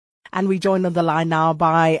And we joined on the line now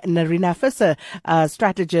by Nerina Visser,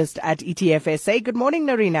 strategist at ETF SA. Good morning,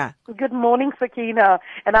 Nerina. Good morning, Sakina.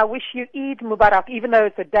 And I wish you Eid Mubarak, even though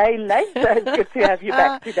it's a day late. So it's good to have you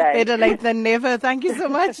back today. Better late than never. Thank you so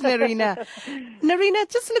much, Nerina. Nerina,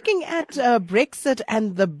 just looking at Brexit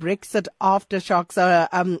and the Brexit aftershock. So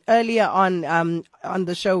earlier on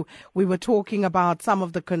the show, we were talking about some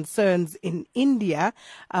of the concerns in India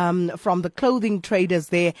from the clothing traders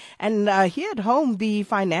there. And here at home, the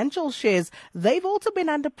financial shares, they've also been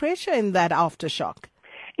under pressure in that aftershock.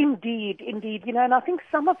 Indeed. And I think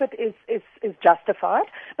some of it is justified,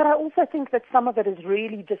 but I also think that some of it is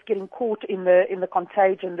really just getting caught in the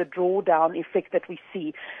contagion, the drawdown effect that we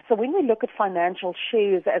see. So when we look at financial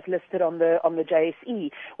shares as listed on the JSE,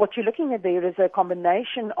 what you're looking at there is a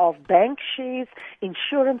combination of bank shares,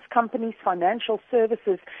 insurance companies, financial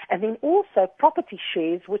services, and then also property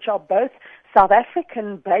shares, which are both South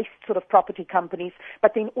African-based sort of property companies,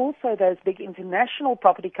 but then also those big international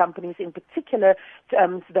property companies, in particular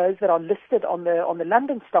those that are listed on the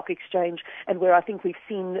London Stock Exchange, and where I think we've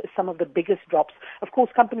seen some of the biggest drops. Of course,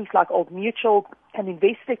 companies like Old Mutual and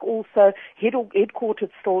Investec also headquartered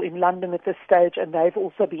still in London at this stage, and they've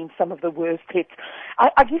also been some of the worst hit.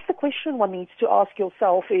 I guess the question one needs to ask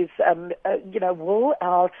yourself is, will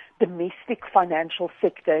our domestic financial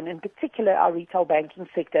sector, and in particular our retail banking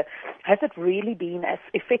sector, has it really been as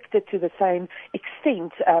affected to the same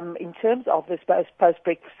extent in terms of this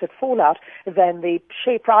post-Brexit fallout than the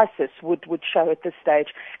share prices would show at this stage?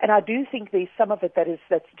 And I do think there's some of it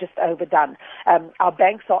that's just overdone. Our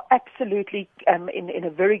banks are absolutely in a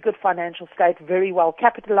very good financial state, very well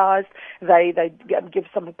capitalized. They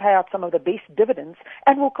pay out some of the best dividends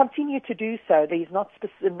and will continue to do so. There's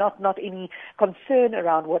not any concern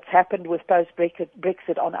around what's happened with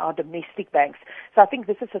post-Brexit on our domestic banks. So I think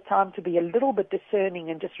this is a time to be a little bit discerning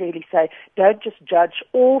and just really say, don't just judge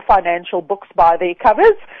all financial books by their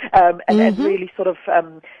covers, and really sort of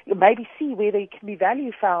maybe see where there can be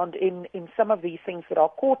value found in some of these things that are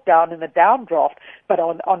caught down in the downdraft, but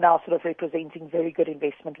are now sort of representing very good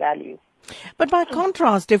investment value. But by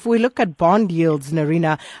contrast, if we look at bond yields,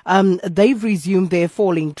 Nerina, they've resumed their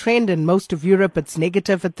falling trend. In most of Europe, it's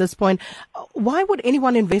negative at this point. Why would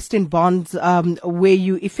anyone invest in bonds where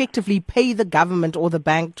you effectively pay the government or the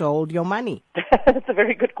bank to hold your money? That's a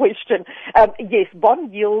very good question. Yes,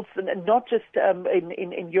 bond yields, not just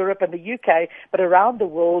in Europe and the UK, but around the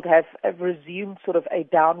world have resumed sort of a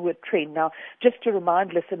downward trend. Now, just to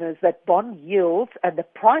remind listeners that bond yields and the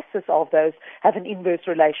prices of those have an inverse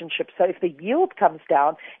relationship. So if the yield comes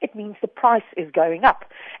down, it means the price is going up.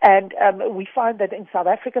 And we find that in South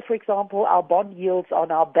Africa, for example, our bond yields are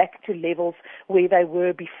now back to levels where they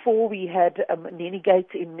were before we had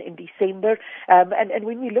Nenegate in December. And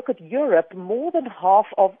when we look at Europe, more than half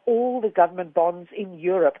of all the government bonds in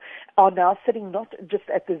Europe are now sitting not just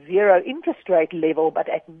at the zero interest rate level, but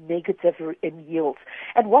at negative in yields.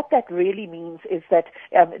 And what that really means is that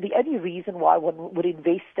the only reason why one would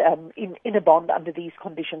invest in a bond under these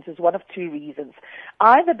conditions is one of two reasons.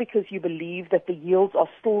 Either because you believe that the yields are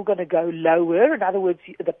still going to go lower, in other words,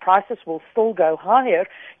 the prices will still go higher,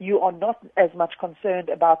 you are not as much concerned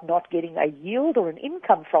about not getting a yield or an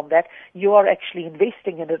income from that, you are actually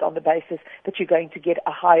investing in it on the basis that you're going to get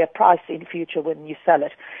a higher price in future when you sell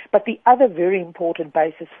it. But the other very important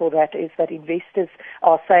basis for that is that investors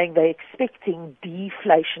are saying they're expecting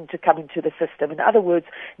deflation to come into the system. In other words,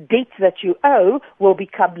 debt that you owe will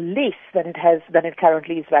become less than it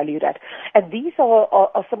currently is valued at. And these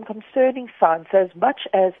are some concerning signs. So as much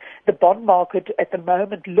as the bond market at the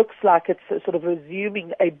moment looks like it's sort of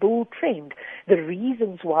resuming a bull trend, the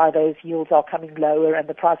reasons why those yields are coming lower and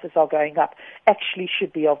the prices are going up actually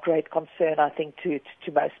should be of great concern, I think, to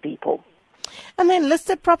most people. And then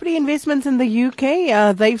listed property investments in the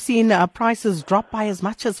UK, they've seen prices drop by as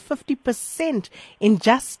much as 50% in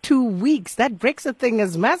just 2 weeks. That Brexit thing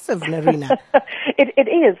is massive, Nerina. It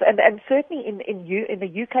is, and certainly in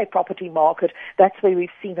the UK property market, that's where we've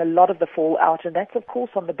seen a lot of the fallout, and that's of course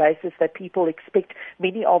on the basis that people expect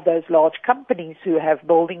many of those large companies who have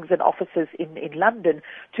buildings and offices in London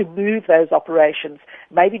to move those operations,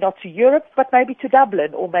 maybe not to Europe, but maybe to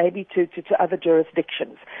Dublin or maybe to other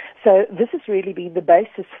jurisdictions. So this has really been the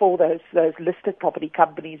basis for those listed property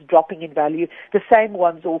companies dropping in value, the same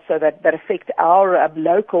ones also that affect our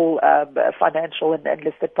local financial and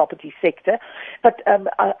listed property sector. But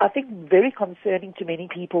I think very concerning to many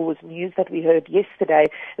people was news that we heard yesterday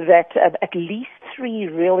that at least 3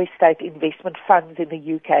 real estate investment funds in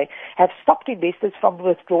the UK have stopped investors from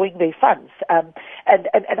withdrawing their funds. And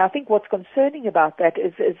I think what's concerning about that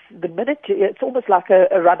is the minute, it's almost like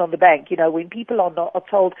a run on the bank. You know, when people are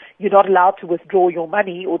told you're not allowed to withdraw your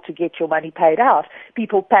money or to get your money paid out,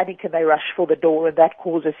 people panic and they rush for the door, and that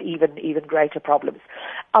causes even greater problems.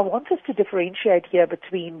 I want us to differentiate here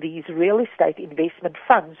between these real estate investment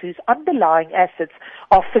funds whose underlying assets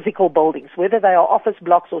are physical buildings, whether they are office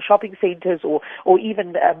blocks or shopping centres or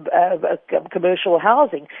even commercial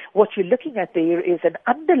housing. What you're looking at there is an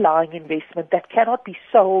underlying investment that cannot be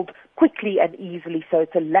sold quickly and easily, so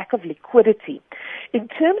it's a lack of liquidity. In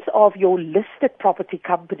terms of your listed property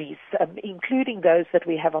companies, including those that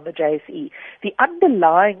we have on the JSE, the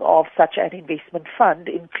underlying of such an investment fund,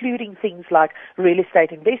 including things like real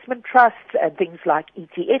estate investment trusts and things like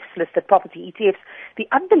ETFs, listed property ETFs, the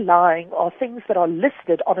underlying are things that are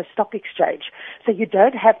listed on a stock exchange. So you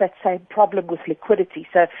don't have that same problem with liquidity.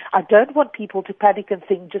 So I don't want people to panic and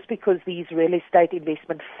think just because these real estate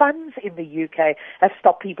investment funds in the UK have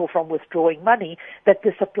stopped people from withdrawing money, that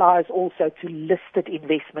this applies also to listed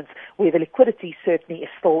investments where the liquidity certainly is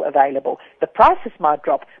still available. The prices might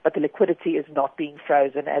drop, but the liquidity is not being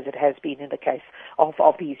frozen as it has been in the case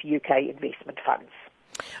of these UK investment funds.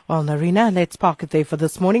 Well, Nerina, let's park it there for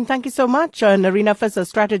this morning. Thank you so much. Nerina Visser,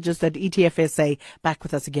 strategist at ETF SA, back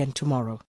with us again tomorrow.